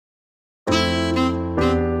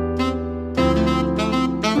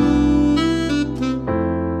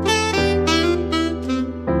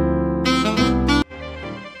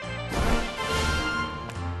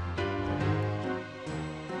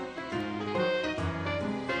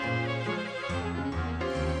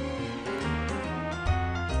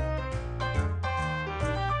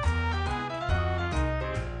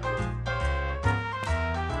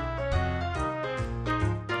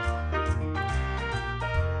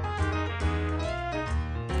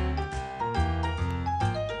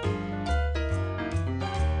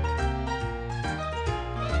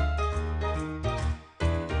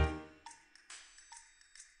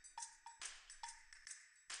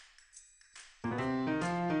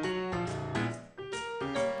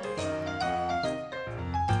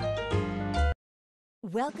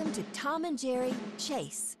Welcome to Tom and Jerry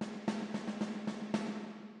Chase.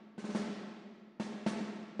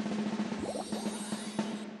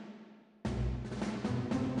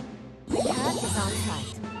 The cat is on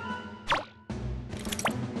site.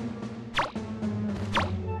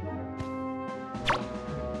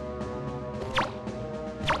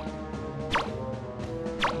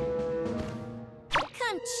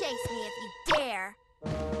 Come chase me if you dare.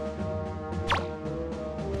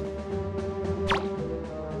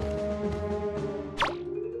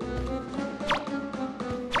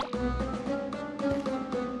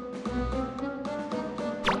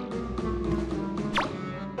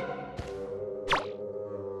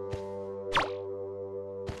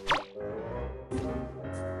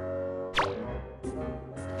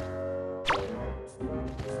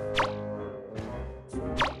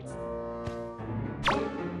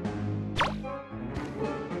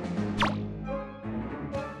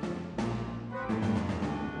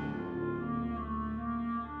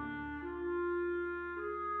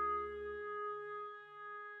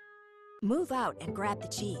 Move out and grab the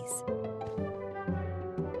cheese.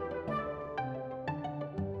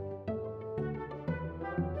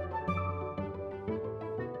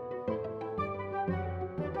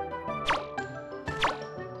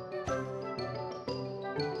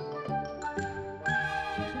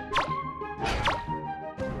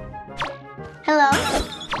 Hello?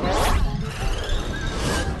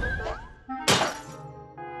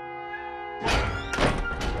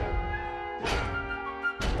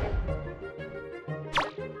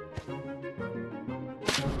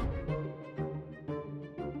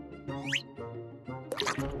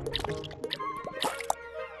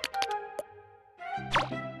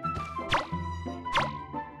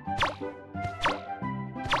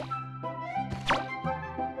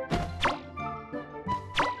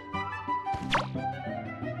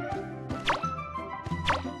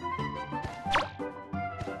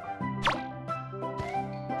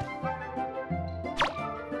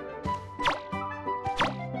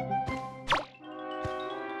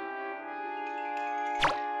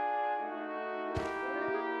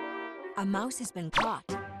 A mouse has been caught.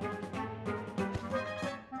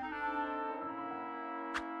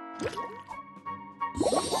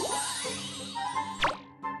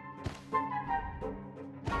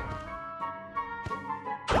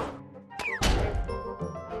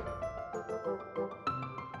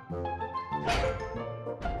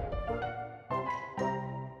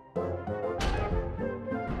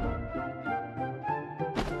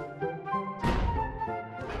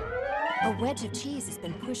 A wedge of cheese has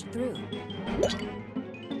been pushed through.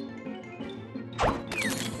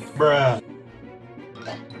 Bruh.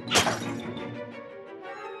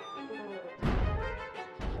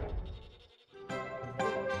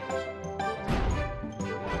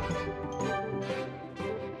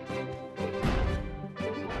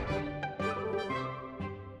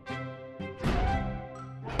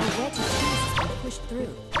 A wedge of cheese has been pushed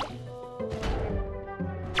through.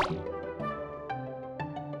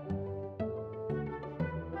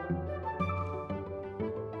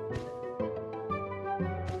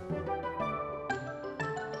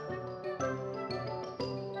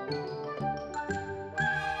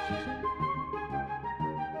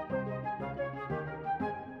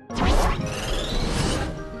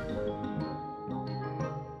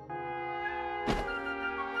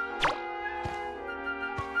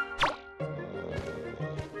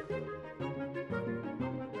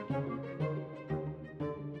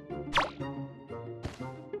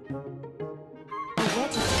 A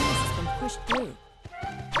wedge of cheese has been pushed through.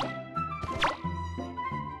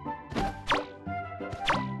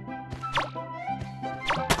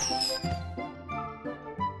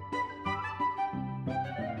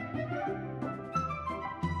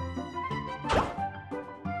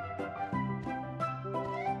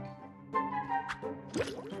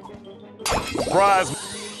 Surprise.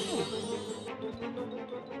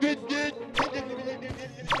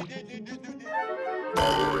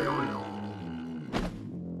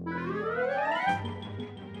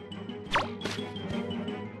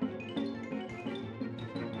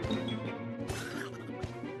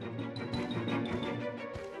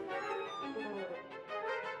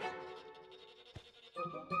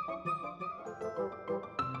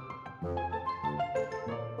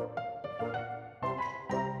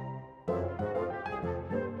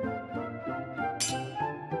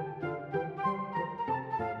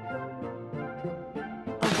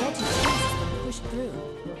 A wedge of cheese has been pushed through.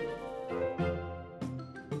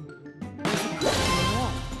 There's a crack in the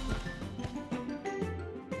wall.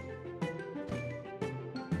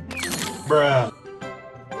 Bruh.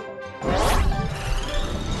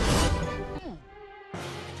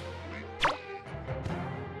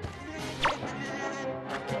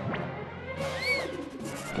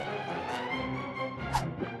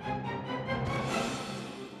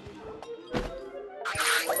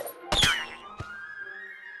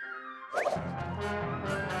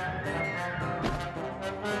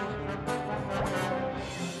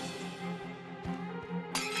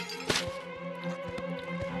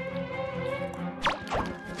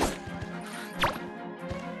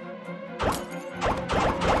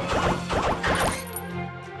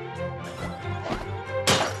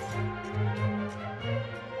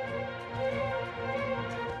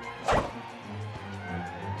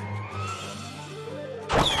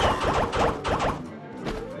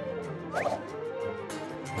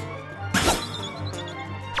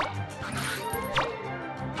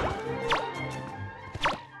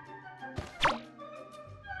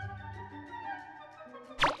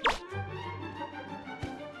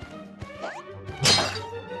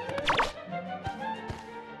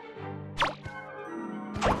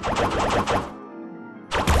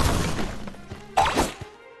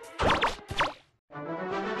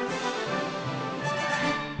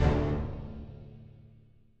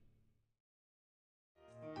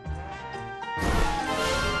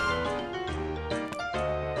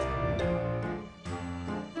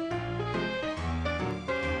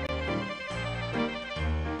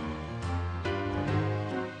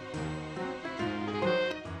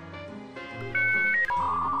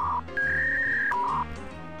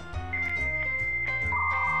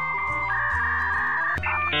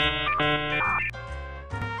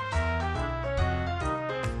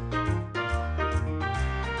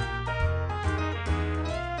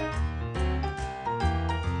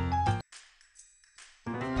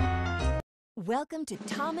 Welcome to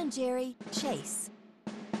Tom and Jerry Chase.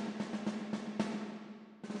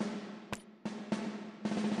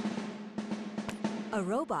 A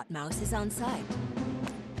robot mouse is on site.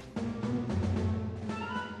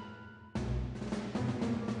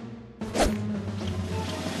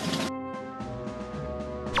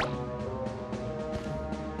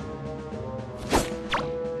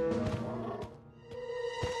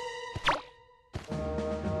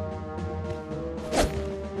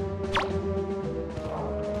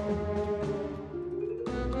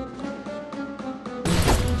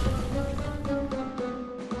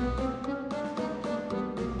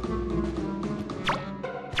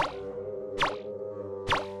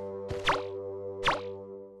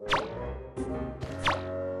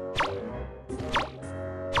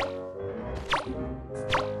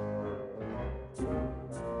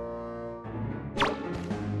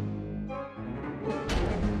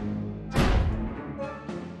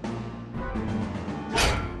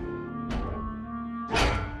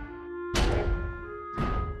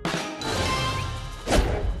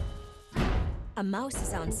 A mouse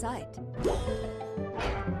is on site.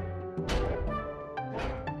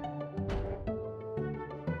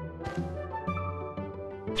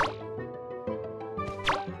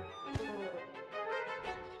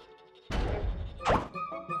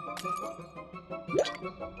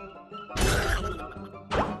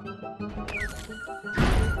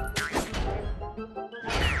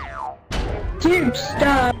 Dude,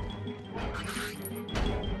 stop!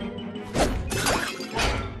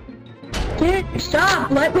 Dude, stop!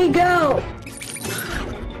 Let me go!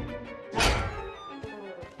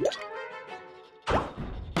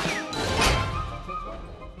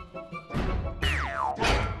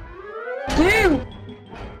 Dude!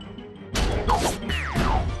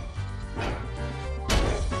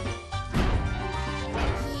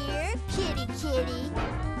 Here, kitty kitty.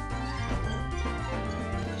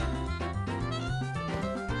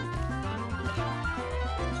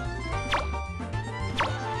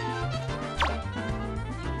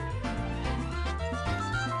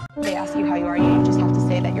 They ask you how you are, you just have to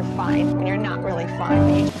say that you're fine when you're not really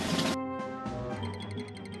fine.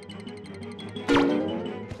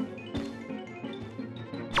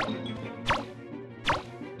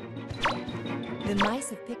 The mice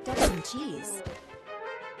have picked up some cheese.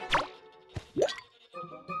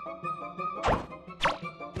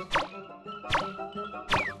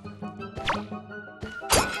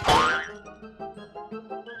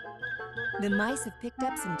 The mice have picked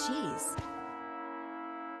up some cheese.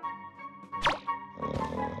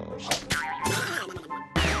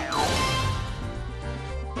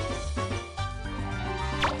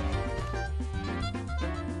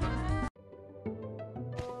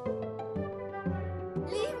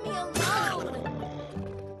 Leave me alone.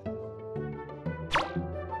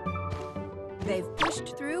 They've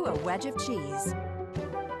pushed through a wedge of cheese.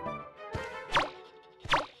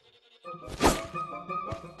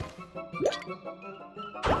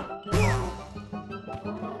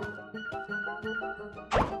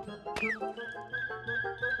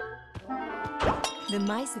 The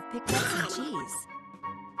mice have picked up some cheese.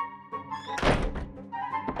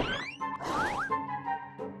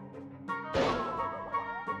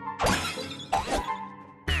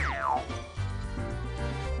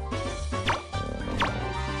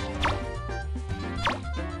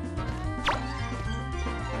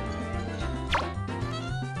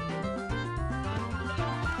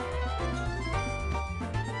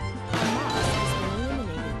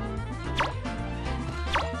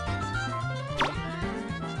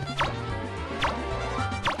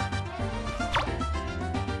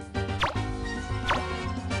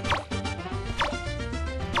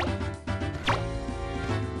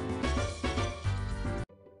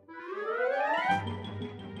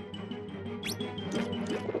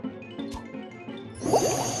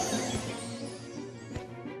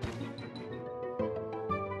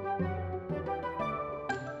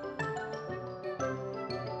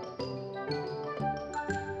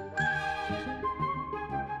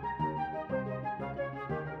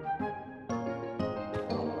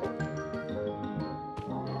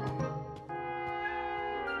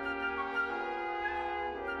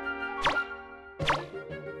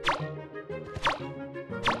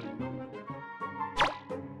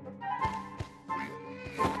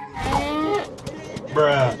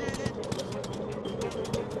 Bruh.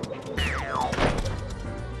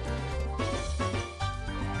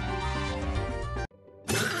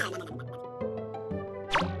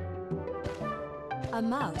 A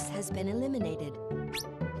mouse has been eliminated.